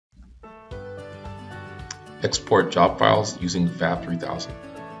Export job files using FAB 3000.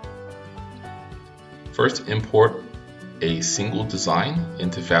 First, import a single design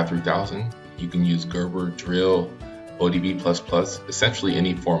into FAB 3000. You can use Gerber, Drill, ODB++, essentially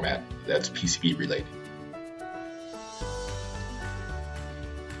any format that's PCB related.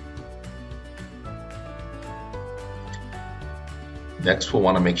 Next, we'll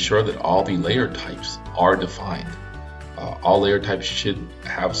want to make sure that all the layer types are defined. All layer types should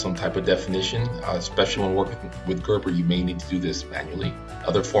have some type of definition, especially when working with Gerber. You may need to do this manually.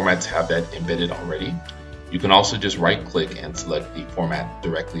 Other formats have that embedded already. You can also just right click and select the format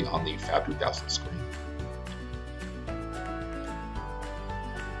directly on the FAB 3000 screen.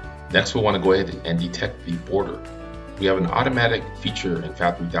 Next, we'll want to go ahead and detect the border. We have an automatic feature in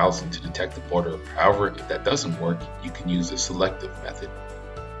FAB 3000 to detect the border. However, if that doesn't work, you can use the selective method.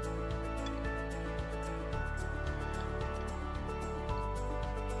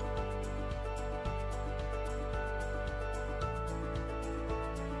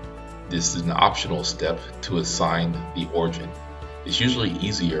 This is an optional step to assign the origin. It's usually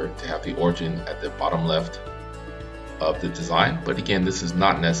easier to have the origin at the bottom left of the design, but again, this is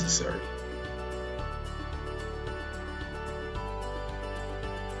not necessary.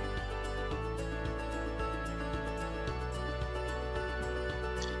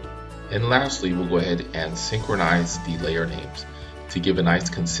 And lastly, we'll go ahead and synchronize the layer names to give a nice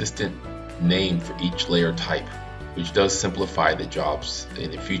consistent name for each layer type, which does simplify the jobs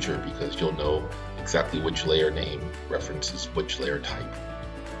in the future because you'll know exactly which layer name references which layer type.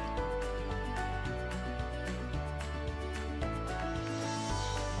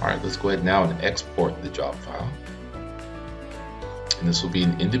 Alright, let's go ahead now and export the job file. And this will be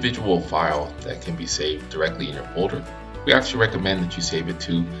an individual file that can be saved directly in your folder. We actually recommend that you save it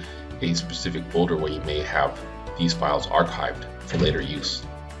to a specific folder where you may have these files archived for later use.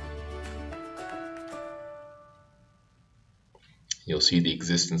 You'll see the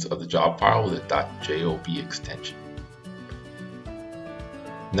existence of the job file with a .job extension.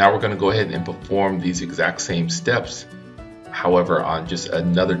 Now we're going to go ahead and perform these exact same steps, however, on just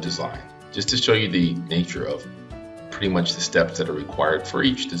another design, just to show you the nature of pretty much the steps that are required for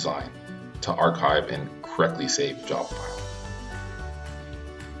each design to archive and correctly save job file.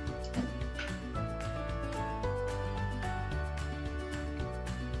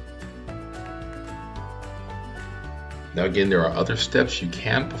 Now again, there are other steps you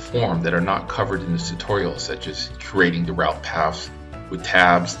can perform that are not covered in this tutorial, such as creating the route paths with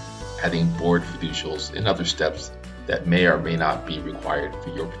tabs, adding board fiducials, and other steps that may or may not be required for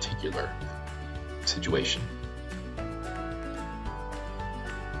your particular situation.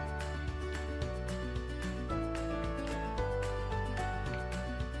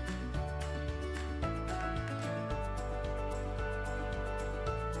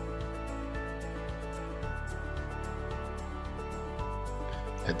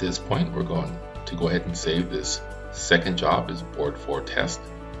 At this point, we're going to go ahead and save this second job as board 4 test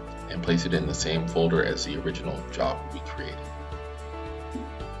and place it in the same folder as the original job we created.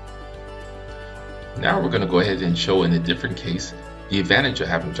 Now we're going to go ahead and show in a different case the advantage of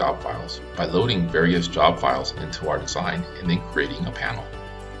having job files by loading various job files into our design and then creating a panel.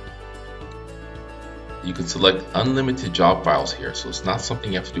 You can select unlimited job files here, so it's not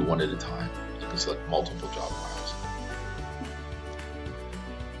something you have to do one at a time. You can select multiple job files.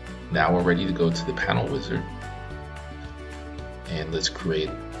 Now we're ready to go to the panel wizard and let's create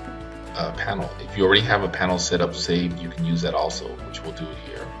a panel. If you already have a panel set up saved, you can use that also, which we'll do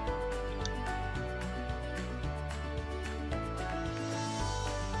here.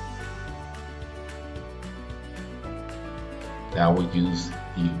 Now we'll use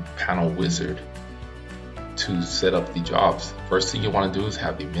the panel wizard to set up the jobs. First thing you want to do is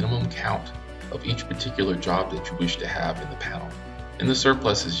have the minimum count of each particular job that you wish to have in the panel. And the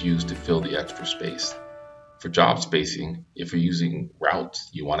surplus is used to fill the extra space. For job spacing, if you're using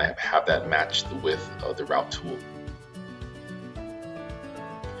routes, you want to have that match the width of the route tool.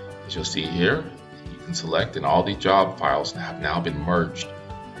 As you'll see here, you can select, and all the job files have now been merged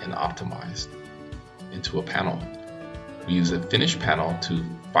and optimized into a panel. We use a finish panel to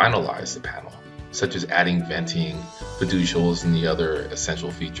finalize the panel, such as adding venting, fiducials, and the other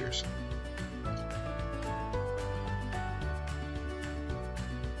essential features.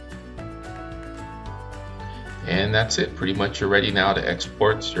 And that's it. Pretty much you're ready now to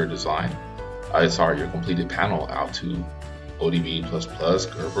export your design, your completed panel out to ODB++,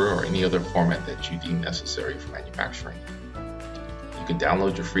 Gerber, or any other format that you deem necessary for manufacturing. You can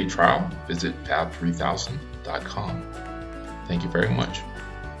download your free trial, visit fab3000.com. Thank you very much.